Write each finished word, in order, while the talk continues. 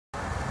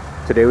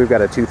Today we've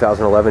got a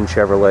 2011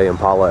 Chevrolet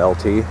Impala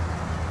LT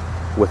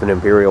with an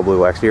imperial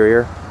blue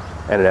exterior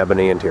and an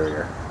ebony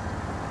interior.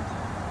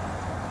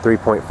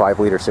 3.5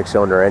 liter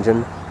 6-cylinder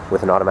engine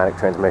with an automatic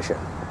transmission.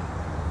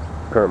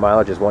 Current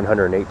mileage is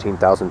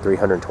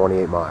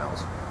 118,328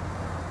 miles.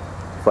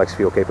 Flex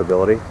fuel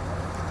capability,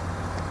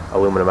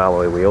 aluminum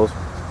alloy wheels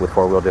with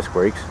 4-wheel disc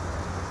brakes,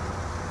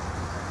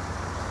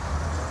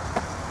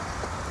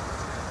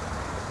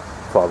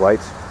 fog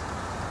lights,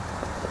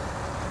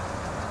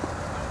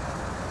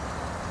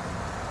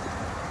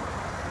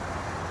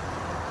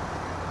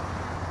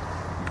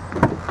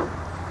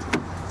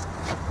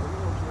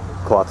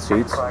 cloth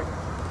seats,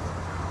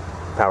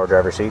 power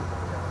driver seat,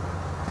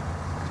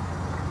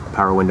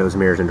 power windows,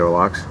 mirrors, and door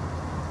locks,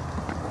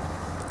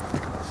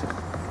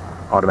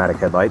 automatic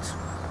headlights,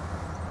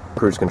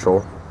 cruise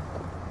control,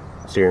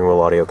 steering wheel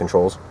audio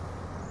controls,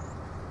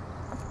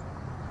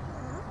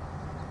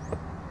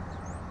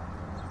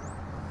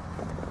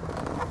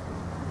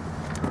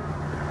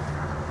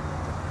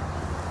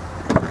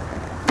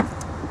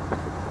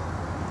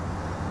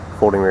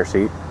 folding rear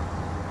seat,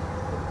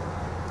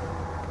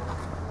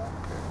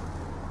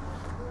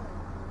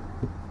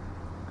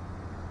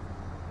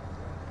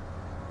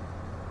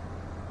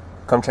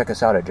 come check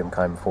us out at Jim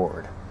Keim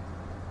Ford.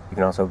 You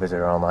can also visit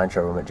our online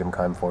showroom at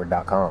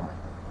jimkeimford.com.